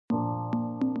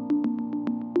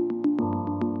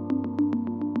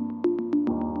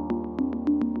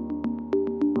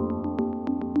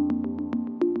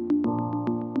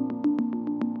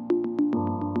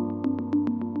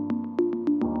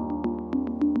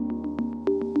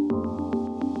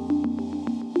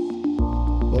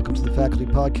welcome to the Faculty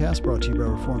Podcast, brought to you by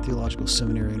Reformed Theological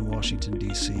Seminary in Washington,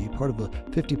 D.C., part of a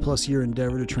 50-plus year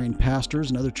endeavor to train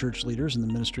pastors and other church leaders in the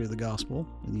ministry of the gospel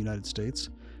in the United States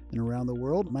and around the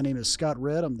world. My name is Scott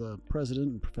Redd. I'm the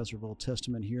president and professor of Old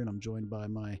Testament here, and I'm joined by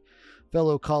my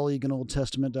fellow colleague in Old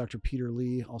Testament, Dr. Peter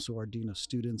Lee, also our dean of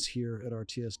students here at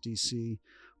RTS DC,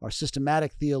 our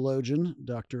systematic theologian,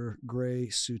 Dr. Gray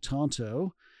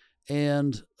Sutanto,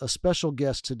 and a special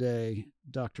guest today,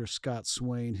 Dr. Scott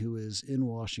Swain, who is in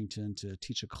Washington to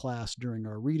teach a class during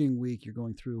our reading week. You're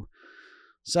going through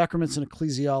Sacraments and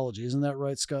Ecclesiology. Isn't that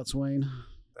right, Scott Swain?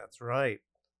 That's right.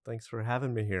 Thanks for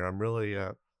having me here. I'm really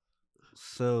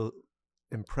so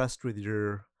impressed with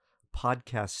your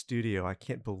podcast studio. I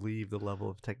can't believe the level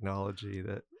of technology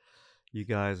that you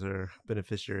guys are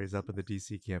beneficiaries up in the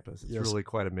DC campus. It's really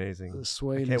quite amazing.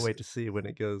 I can't wait to see when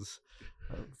it goes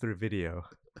through video.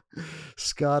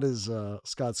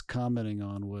 Scott's commenting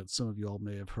on what some of you all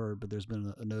may have heard, but there's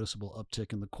been a noticeable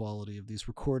uptick in the quality of these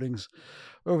recordings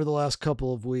over the last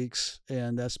couple of weeks,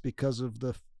 and that's because of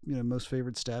the most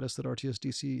favored status that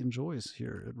RTSDC enjoys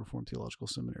here at Reformed Theological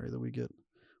Seminary. That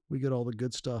we get all the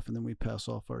good stuff, and then we pass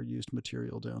off our used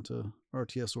material down to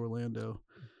RTS Orlando.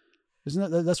 Isn't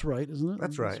that's right? Isn't it?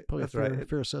 That's right. Probably that's a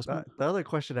fair assessment. The other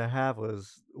question I have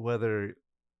was whether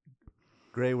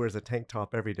Gray wears a tank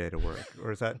top every day to work,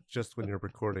 or is that just when you're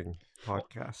recording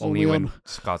podcasts? Only when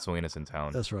Scott Swain is in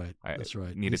town. That's right. I That's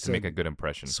right. Needed to make a good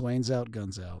impression. Swain's out,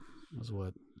 guns out, is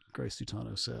what Gray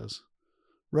Sutanto says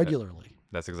regularly.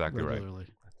 That's exactly right.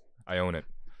 I own it.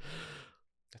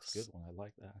 That's a good one. I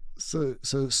like that.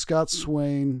 So Scott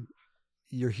Swain,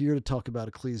 you're here to talk about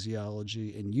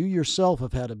ecclesiology, and you yourself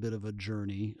have had a bit of a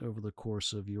journey over the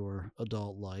course of your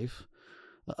adult life.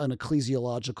 An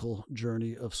ecclesiological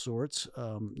journey of sorts.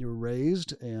 You were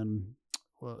raised and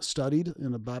studied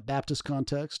in a Baptist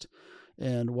context,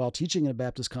 and while teaching in a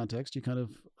Baptist context, you kind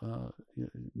of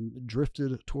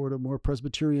drifted toward a more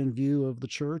Presbyterian view of the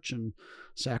church and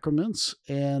sacraments.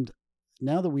 And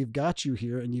now that we've got you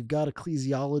here and you've got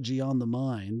ecclesiology on the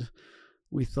mind,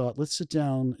 we thought, let's sit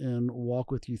down and walk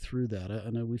with you through that.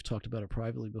 I know we've talked about it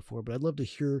privately before, but I'd love to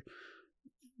hear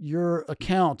your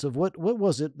account of what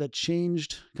was it that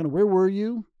changed, kind of where were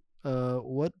you,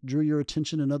 what drew your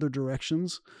attention in other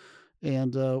directions,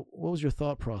 and what was your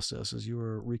thought process as you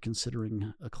were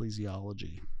reconsidering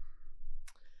ecclesiology?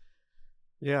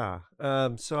 Yeah,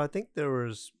 so I think there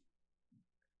was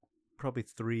probably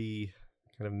three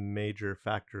kind of major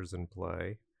factors in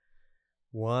play.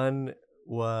 One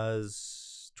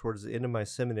was towards the end of my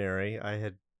seminary, I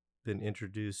had been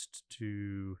introduced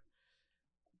to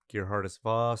Gerhardus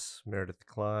Voss, Meredith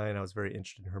Kline. I was very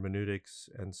interested in hermeneutics,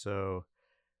 and so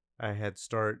I had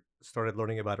started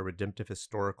learning about a redemptive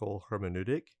historical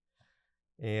hermeneutic.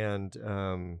 And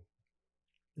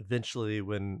eventually,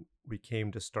 when we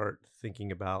came to start thinking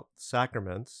about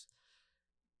sacraments,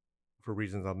 for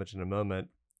reasons I'll mention in a moment,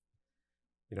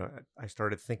 I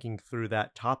started thinking through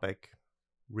that topic,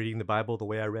 reading the Bible the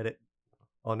way I read it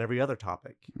on every other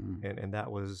topic, and that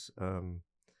was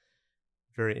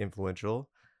very influential.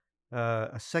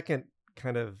 A second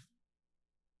kind of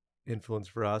influence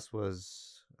for us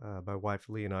was my wife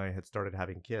Lee and I had started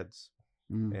having kids,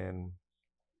 and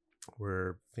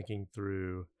we're thinking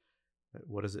through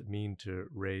what does it mean to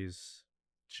raise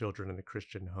children in a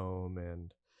Christian home,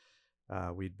 and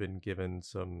we'd been given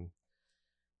some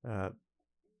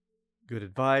good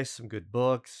advice, some good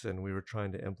books, and we were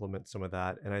trying to implement some of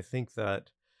that. And I think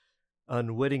that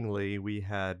unwittingly we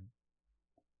had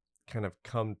kind of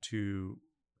come to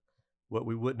what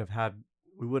we wouldn't have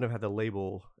had the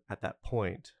label at that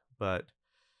point, but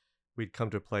we'd come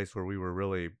to a place where we were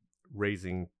really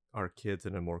raising our kids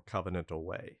in a more covenantal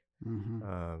way,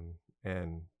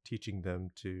 and teaching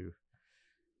them to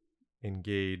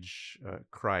engage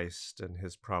Christ and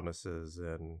his promises,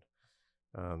 and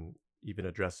even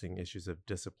addressing issues of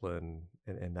discipline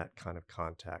in that kind of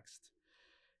context.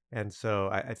 And so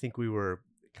I think we were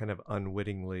kind of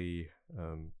unwittingly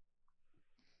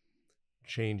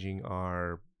changing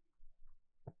our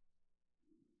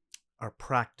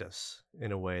practice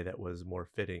in a way that was more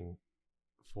fitting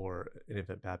for an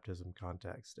infant baptism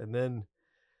context. And then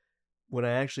when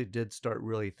I actually did start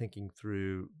really thinking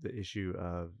through the issue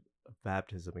of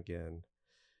baptism again,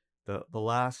 the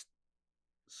last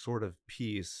sort of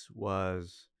piece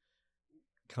was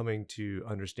coming to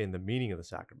understand the meaning of the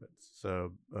sacraments.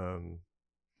 So,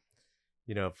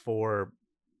 for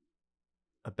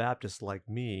a Baptist like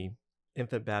me,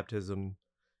 infant baptism,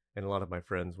 and a lot of my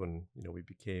friends, when we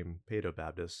became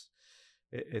Paedo-Baptists,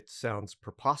 it sounds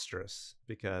preposterous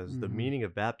because the meaning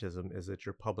of baptism is it's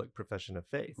your public profession of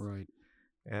faith. Right.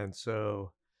 And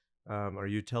so, are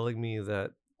you telling me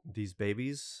that these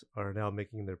babies are now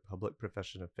making their public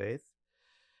profession of faith.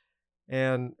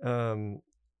 And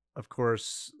of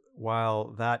course,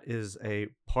 while that is a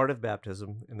part of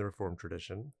baptism in the Reformed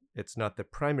tradition, it's not the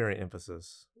primary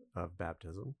emphasis of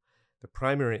baptism. The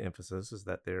primary emphasis is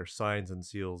that they're signs and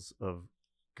seals of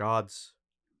God's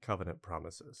covenant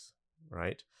promises,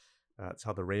 right? That's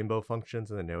how the rainbow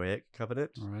functions in the Noahic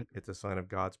covenant. Right. It's a sign of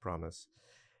God's promise.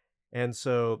 And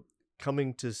so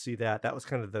coming to see that was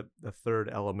kind of the third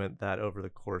element that over the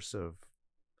course of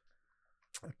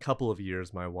a couple of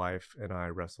years, my wife and I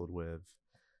wrestled with,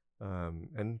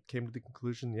 and came to the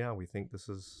conclusion, yeah, we think this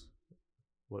is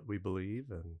what we believe,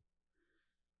 and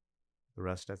the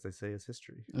rest, as they say, is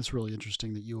history. That's really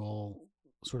interesting that you all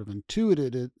sort of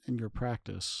intuited it in your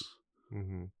practice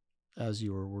as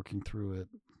you were working through it,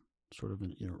 sort of,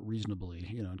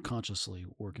 reasonably, and consciously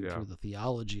working through the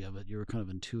theology of it. You were kind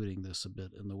of intuiting this a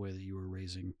bit in the way that you were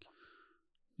raising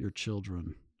your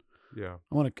children. Yeah.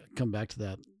 I want to come back to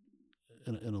that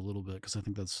in a little bit, because I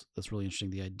think that's really interesting.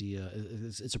 The idea,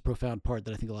 it's a profound part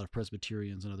that I think a lot of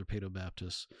Presbyterians and other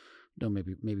Paedo-Baptists don't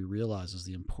maybe realize, is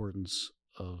the importance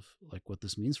of like what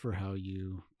this means for how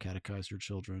you catechize your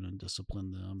children and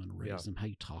discipline them and raise them, how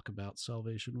you talk about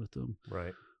salvation with them.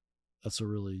 Right. That's a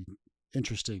really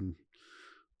interesting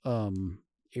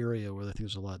area where I think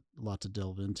there's a lot to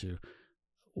delve into.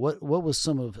 What was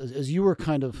some of, as you were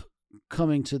kind of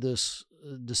coming to this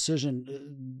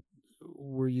decision,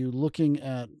 were you looking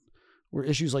at, were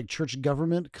issues like church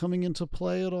government coming into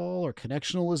play at all, or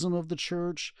connectionalism of the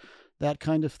church, that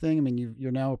kind of thing? I mean,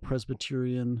 you're now a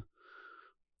Presbyterian.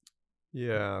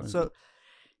 Yeah. So,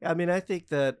 I mean, I think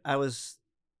that I was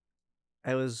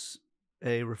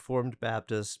a Reformed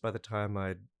Baptist by the time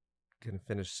I'd kind of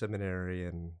finished seminary,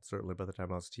 and certainly by the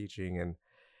time I was teaching.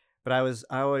 But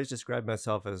I always described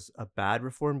myself as a bad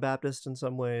Reformed Baptist in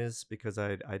some ways, because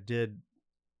I did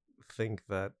think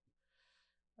that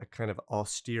a kind of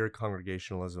austere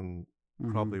congregationalism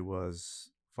probably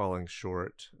was falling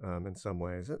short in some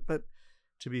ways. But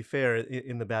to be fair,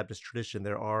 in the Baptist tradition,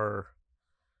 there are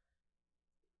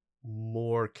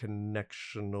more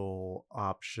connectional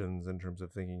options in terms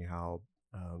of thinking how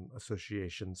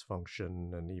associations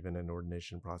function, and even in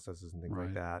ordination processes and things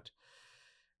like that.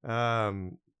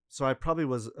 So I probably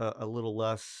was a little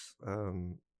less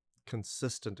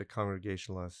consistent a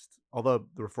Congregationalist, although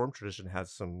the Reformed tradition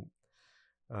has some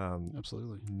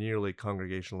absolutely nearly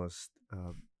Congregationalist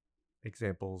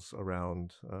examples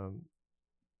around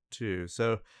too.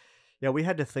 So yeah, we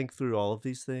had to think through all of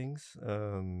these things,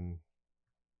 and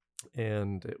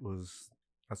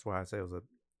that's why I say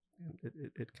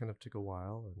it kind of took a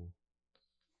while. And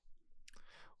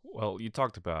well, you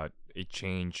talked about a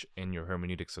change in your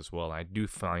hermeneutics as well. I do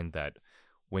find that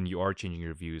when you are changing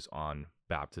your views on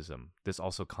baptism, this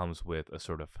also comes with a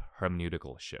sort of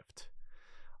hermeneutical shift.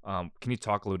 Can you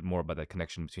talk a little bit more about that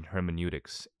connection between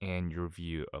hermeneutics and your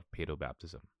view of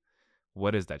paedo-baptism?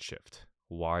 What is that shift?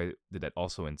 Why did that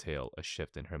also entail a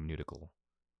shift in hermeneutical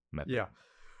method? Yeah.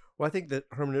 Well, I think that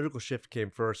hermeneutical shift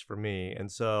came first for me.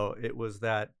 And so it was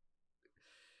that,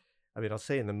 I mean, I'll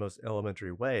say in the most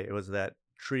elementary way, it was that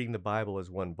treating the Bible as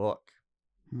one book,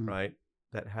 right?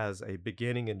 That has a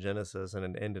beginning in Genesis and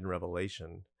an end in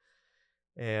Revelation.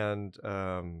 And,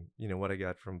 what I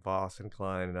got from Voss and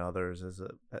Klein and others is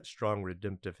that strong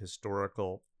redemptive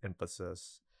historical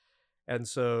emphasis. And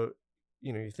so,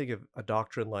 you think of a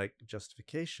doctrine like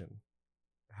justification.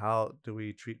 How do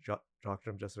we treat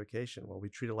doctrine of justification? Well, we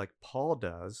treat it like Paul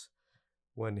does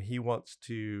when he wants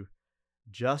to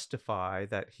justify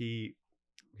that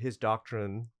his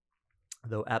doctrine,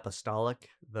 though apostolic,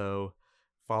 though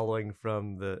following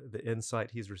from the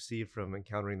insight he's received from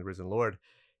encountering the risen Lord,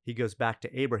 he goes back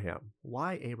to Abraham.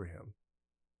 Why Abraham?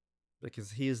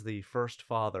 Because he is the first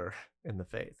father in the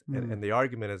faith. And the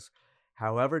argument is,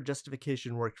 however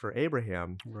justification worked for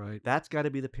Abraham, right, that's got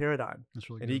to be the paradigm. That's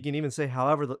really and good. he can even say,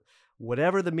 however,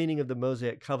 whatever the meaning of the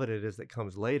Mosaic covenant is that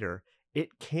comes later,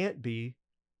 it can't be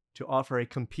to offer a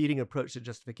competing approach to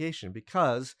justification,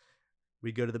 because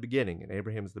we go to the beginning, and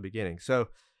Abraham is the beginning. So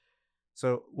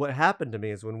what happened to me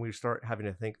is when we start having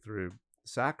to think through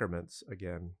sacraments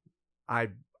again, I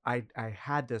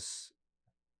had this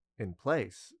in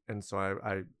place, and so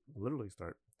I literally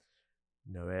start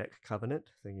Noahic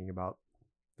covenant, thinking about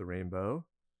the rainbow,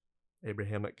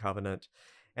 Abrahamic covenant,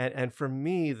 and for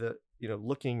me,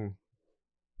 looking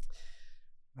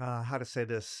how to say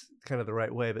this kind of the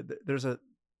right way, but there's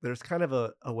kind of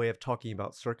a way of talking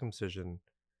about circumcision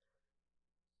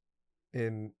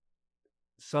in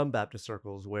some Baptist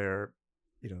circles where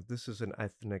this is an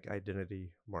ethnic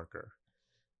identity marker,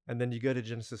 and then you go to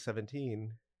Genesis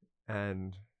 17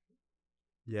 and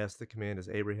yes, the command is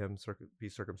Abraham, be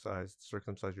circumcised,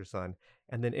 circumcise your son.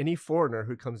 And then any foreigner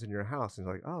who comes in your house and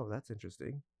is like, oh, that's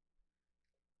interesting.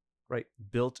 Right?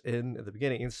 Built in at the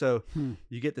beginning. And so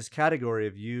you get this category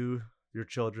of you, your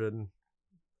children,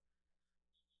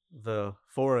 the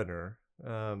foreigner.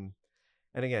 And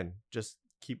again, just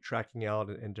keep tracking out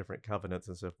in different covenants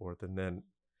and so forth. And then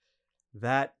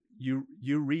that you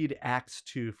read Acts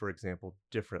 2, for example,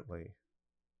 differently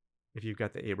if you've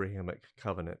got the Abrahamic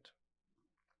covenant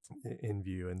in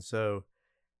view. And so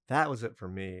that was it for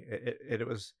me. It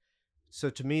was, so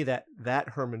to me, that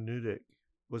hermeneutic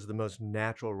was the most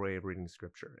natural way of reading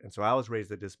scripture. And so I was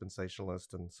raised a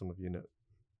dispensationalist, and some of you know,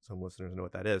 some listeners know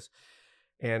what that is.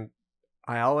 And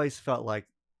I always felt like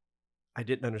I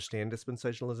didn't understand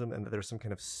dispensationalism and that there's some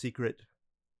kind of secret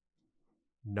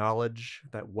knowledge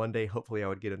that one day hopefully I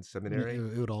would get in seminary.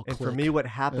 It would all and click. for me, what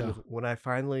happened when I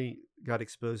finally got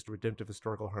exposed to redemptive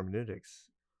historical hermeneutics,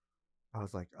 I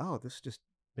was like, oh, this just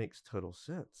makes total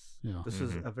sense. Yeah. This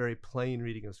is a very plain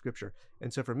reading of scripture.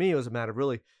 And so for me, it was a matter of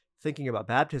really thinking about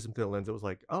baptism through the lens. It was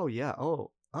like, oh yeah,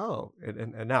 oh.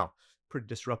 And now pretty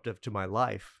disruptive to my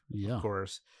life, of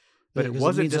course. But it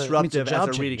wasn't disruptive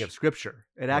as a reading of scripture.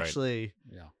 It actually,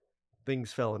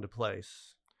 things fell into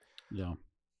place. Yeah.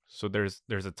 So there's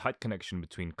a tight connection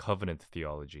between covenant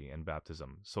theology and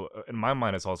baptism. So in my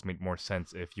mind, it's always made more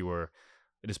sense if you were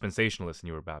a dispensationalist and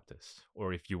you were Baptist,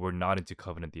 or if you were not into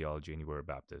covenant theology and you were a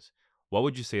Baptist. What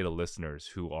would you say to listeners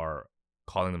who are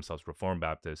calling themselves Reformed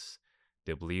Baptists?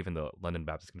 They believe in the London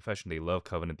Baptist Confession. They love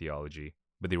covenant theology,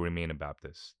 but they remain a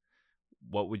Baptist.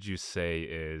 What would you say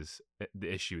is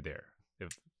the issue there,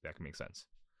 if that can make sense?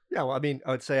 Yeah, well, I mean,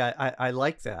 I would say I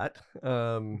like that,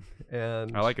 and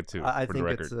I like it too. I for think the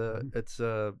record. it's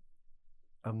a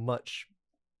much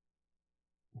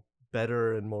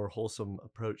better and more wholesome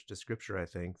approach to scripture, I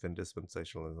think, than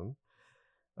dispensationalism.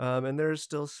 And there's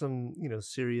still some,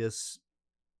 serious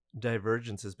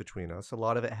divergences between us. A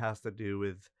lot of it has to do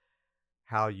with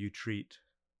how you treat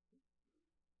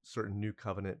certain new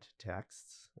covenant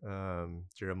texts.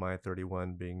 Jeremiah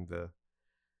 31 being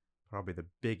probably the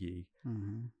biggie.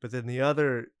 Mm-hmm. But then the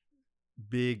other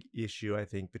big issue, I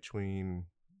think, between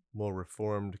more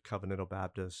Reformed covenantal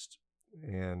Baptist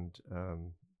and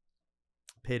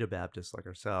Paedo-Baptists like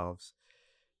ourselves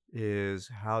is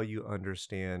how you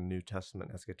understand New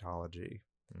Testament eschatology,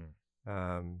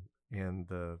 and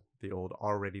the old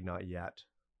already not yet.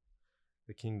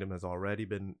 The kingdom has already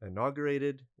been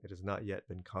inaugurated. It has not yet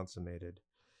been consummated.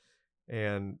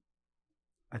 And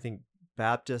I think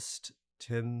Baptist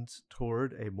tends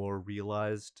toward a more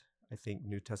realized, I think,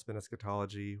 New Testament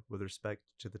eschatology with respect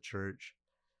to the church.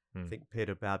 I think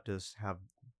Paedo-Baptists have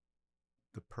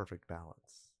the perfect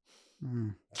balance.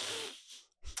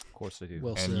 Of course they do.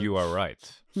 Well and said. You are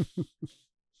right.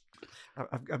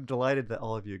 I'm delighted that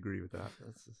all of you agree with that.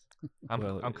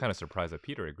 I'm kind of surprised that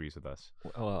Peter agrees with us.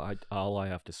 Well, all I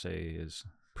have to say is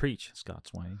preach, Scott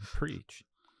Swain, preach.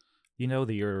 You know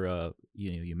that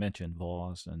you mentioned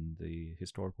Voss and the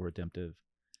historical redemptive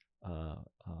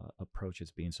approach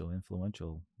as being so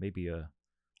influential. Maybe a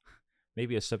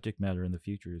subject matter in the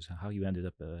future is how you ended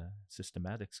up a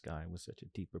systematics guy with such a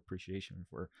deep appreciation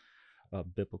for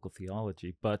biblical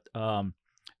theology. But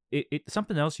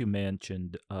something else you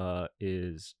mentioned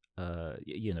is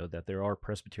that there are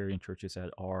Presbyterian churches that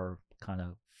are kind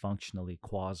of functionally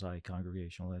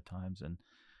quasi-congregational at times,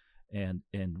 and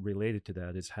related to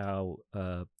that is how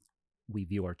we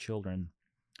view our children.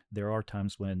 There are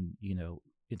times when,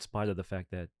 in spite of the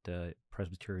fact that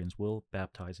Presbyterians will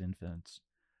baptize infants,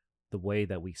 the way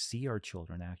that we see our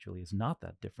children actually is not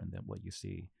that different than what you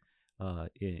see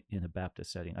in a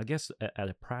Baptist setting. I guess at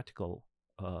a practical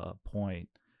point,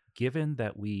 given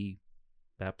that we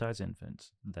baptize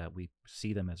infants, that we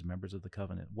see them as members of the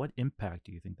covenant, what impact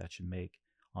do you think that should make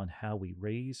on how we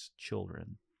raise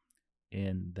children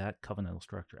in that covenantal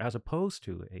structure, as opposed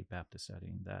to a Baptist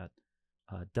setting that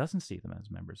doesn't see them as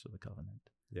members of the covenant?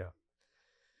 Yeah.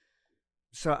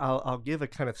 So I'll give a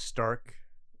kind of stark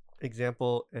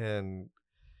example,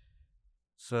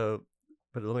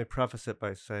 but let me preface it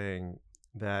by saying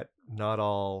that not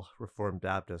all Reformed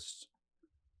Baptists,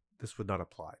 this would not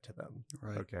apply to them.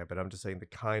 Right. Okay, but I'm just saying the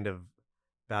kind of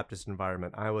Baptist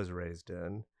environment I was raised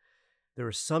in, there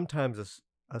was sometimes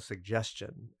a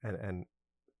suggestion, and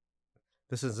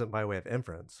this isn't by way of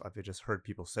inference, I've just heard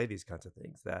people say these kinds of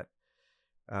things, that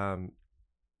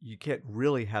you can't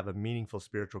really have a meaningful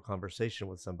spiritual conversation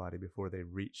with somebody before they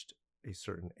reached a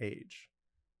certain age.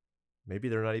 Maybe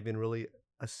they're not even really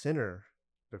a sinner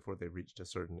before they reached a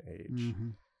certain age. Mm-hmm.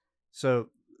 So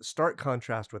stark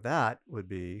contrast with that would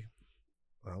be,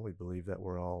 well, we believe that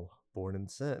we're all born in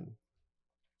sin.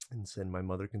 In sin, my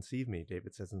mother conceived me,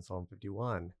 David says in Psalm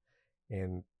 51.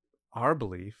 And our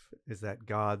belief is that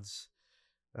God's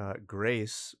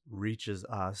grace reaches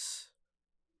us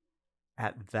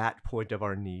at that point of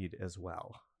our need as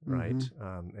well, right?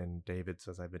 And David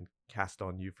says, I've been cast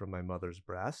on you from my mother's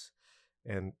breast.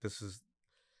 And this is,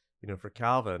 for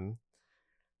Calvin,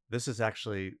 this is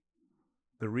actually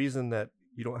the reason that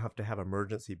you don't have to have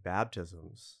emergency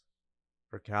baptisms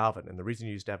for Calvin. And the reason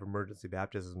you used to have emergency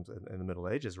baptisms in the Middle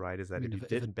Ages, right, is that if you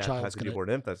didn't baptize the newborn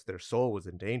infants, their soul was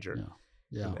in danger.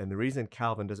 Yeah. And the reason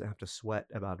Calvin doesn't have to sweat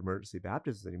about emergency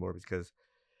baptisms anymore is because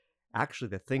actually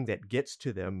the thing that gets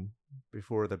to them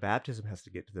before the baptism has to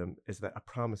get to them is that a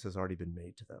promise has already been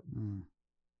made to them.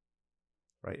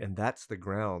 Right? And that's the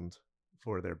ground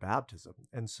for their baptism.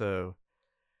 And so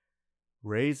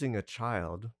raising a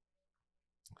child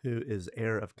who is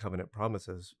heir of covenant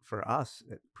promises, for us,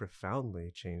 it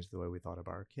profoundly changed the way we thought of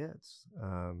our kids.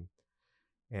 And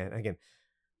again,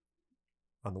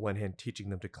 on the one hand, teaching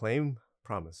them to claim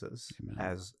promises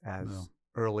as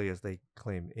early as they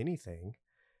claim anything.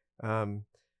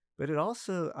 But it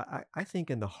also, I think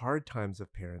in the hard times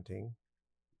of parenting,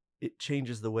 it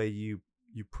changes the way you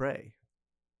pray.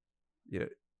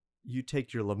 You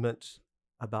take your lament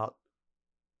about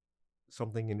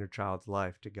something in your child's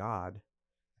life to God,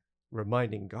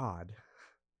 reminding God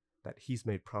that he's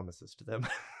made promises to them.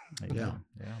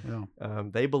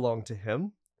 They belong to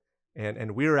him,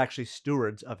 and we're actually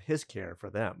stewards of his care for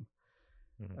them.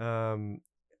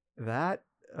 That's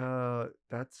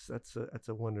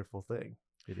a wonderful thing.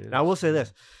 It is. Now, I will say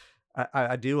this.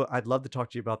 I'd love to talk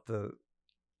to you about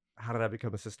how did I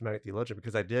become a systematic theologian,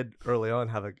 because I did early on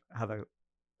have a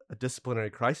disciplinary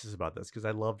crisis about this, because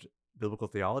I loved biblical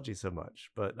theology so much,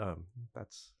 but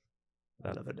that's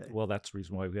another day. Well, that's the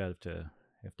reason why we have to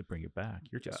bring it back.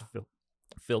 You're just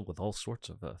filled with all sorts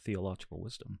of theological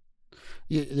wisdom.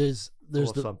 Yeah, there's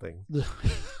something.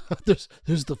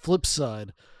 There's the flip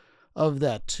side of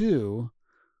that too,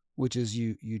 which is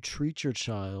you treat your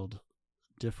child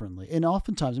differently. And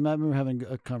oftentimes, I remember having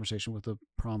a conversation with a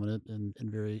prominent and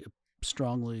very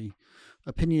strongly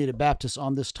opinionated Baptist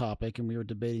on this topic, and we were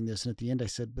debating this. And at the end, I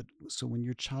said, "But so when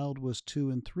your child was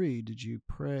 2 and 3, did you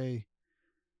pray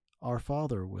Our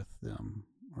Father with them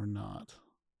or not?"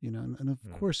 And of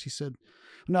course he said,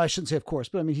 no, I shouldn't say of course,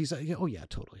 but I mean, he's like, oh yeah,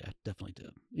 totally. I definitely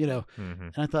did,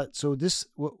 And I thought, so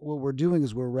what we're doing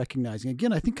is we're recognizing,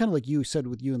 again, I think kind of like you said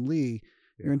with you and Lee,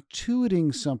 you're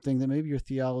intuiting something that maybe your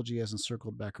theology hasn't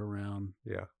circled back around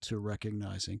to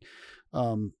recognizing.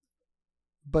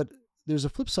 But there's a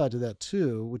flip side to that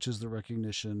too, which is the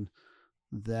recognition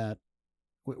that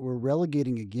we're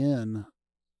relegating again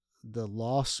the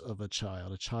loss of a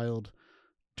child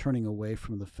turning away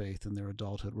from the faith in their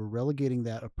adulthood. We're relegating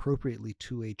that appropriately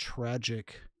to a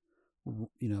tragic,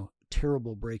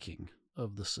 terrible breaking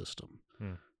of the system,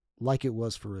 like it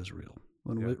was for Israel.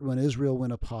 When Israel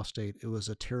went apostate, it was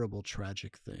a terrible,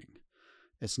 tragic thing.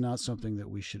 It's not something that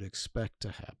we should expect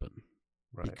to happen,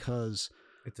 because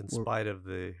it's in spite of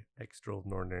the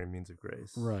extraordinary means of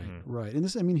grace. Right. And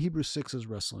this, Hebrews 6 is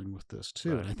wrestling with this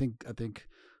too. And I think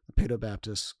the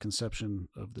Paedo-Baptist conception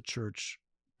of the church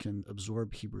can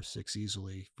absorb Hebrews 6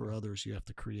 easily. For others, you have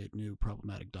to create new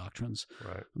problematic doctrines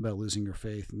about losing your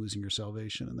faith and losing your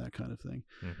salvation and that kind of thing.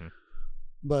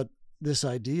 But this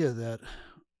idea that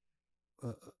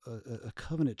a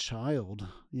covenant child,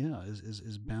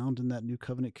 is bound in that new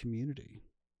covenant community.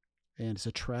 And it's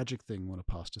a tragic thing when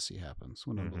apostasy happens,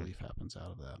 when unbelief happens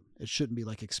out of that. It shouldn't be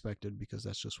like expected, because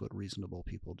that's just what reasonable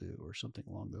people do, or something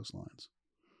along those lines.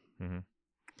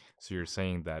 So you're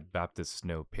saying that Baptists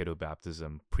know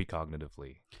paedobaptism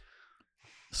precognitively?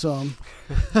 Some.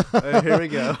 Here we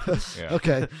go.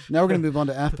 Okay, now we're going to move on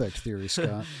to affect theory,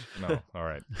 Scott. No, all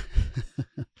right.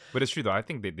 But it's true, though. I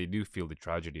think they do feel the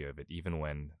tragedy of it, even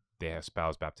when they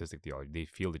espouse Baptistic theology. They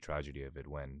feel the tragedy of it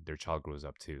when their child grows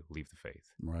up to leave the faith.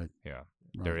 Right. Yeah.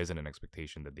 Right. There isn't an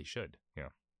expectation that they should. Yeah.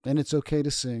 And it's okay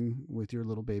to sing with your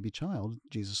little baby child,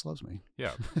 "Jesus loves me."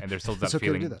 Yeah, and there's still that feeling.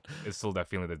 Okay to do that. It's still that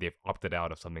feeling that they've opted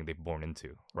out of something they've born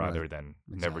into, rather than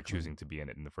never choosing to be in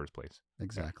it in the first place.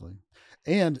 Exactly.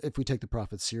 Yeah. And if we take the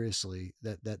prophet seriously,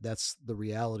 that's the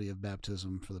reality of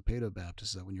baptism for the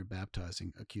Paedo-Baptist, that when you're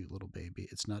baptizing a cute little baby,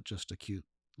 it's not just a cute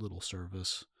little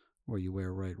service where you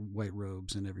wear white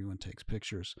robes and everyone takes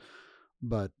pictures,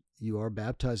 but you are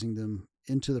baptizing them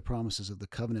into the promises of the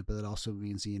covenant. But that also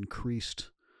means the increased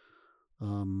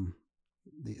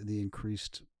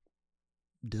increased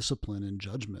discipline and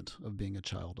judgment of being a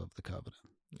child of the covenant.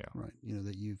 Yeah. Right.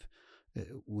 That you've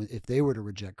if they were to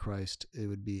reject Christ, it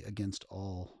would be against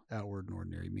all outward and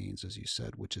ordinary means, as you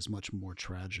said, which is much more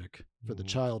tragic for the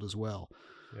child as well.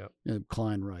 Yep.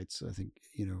 Klein writes, I think,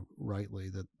 rightly,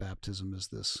 that baptism is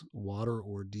this water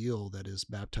ordeal that is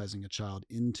baptizing a child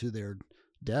into their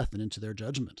death and into their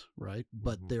judgment, right?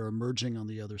 But they're emerging on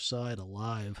the other side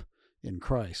alive in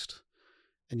Christ.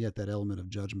 And yet that element of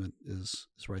judgment is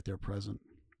right there present.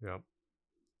 Yep.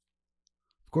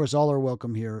 Of course, all are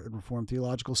welcome here at Reformed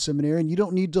Theological Seminary, and you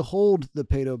don't need to hold the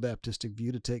Paedo-Baptistic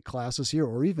view to take classes here,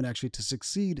 or even actually to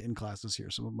succeed in classes here.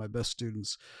 Some of my best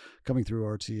students coming through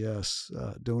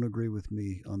RTS don't agree with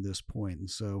me on this point, and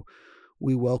so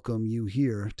we welcome you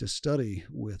here to study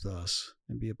with us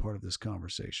and be a part of this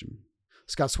conversation.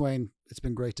 Scott Swain, it's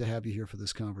been great to have you here for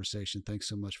this conversation. Thanks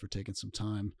so much for taking some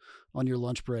time on your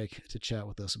lunch break to chat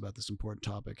with us about this important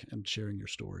topic and sharing your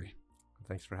story.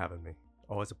 Thanks for having me.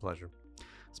 Always a pleasure.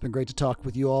 It's been great to talk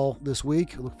with you all this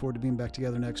week. I look forward to being back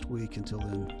together next week. Until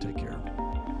then, take care.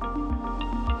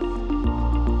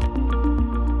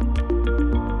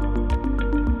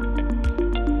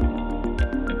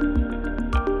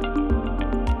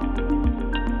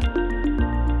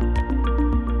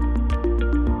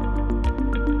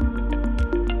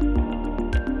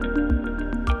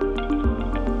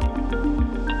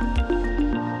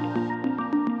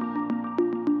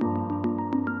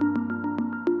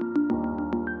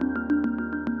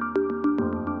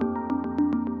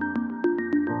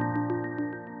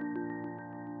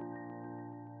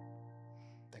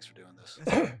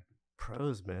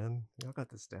 Pros, man. Y'all got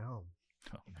this down.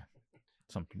 Oh, man.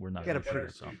 Something we're not You got a sure.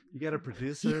 So. You got a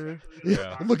producer.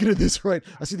 Yeah. I'm looking at this right.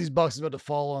 I see these boxes about to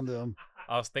fall on them.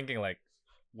 I was thinking, like,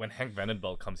 when Hank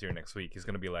Vandenbelt comes here next week, he's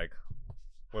gonna be like,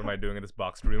 "What am I doing in this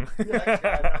boxed room?"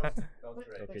 That was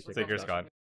great. Take care, Scott.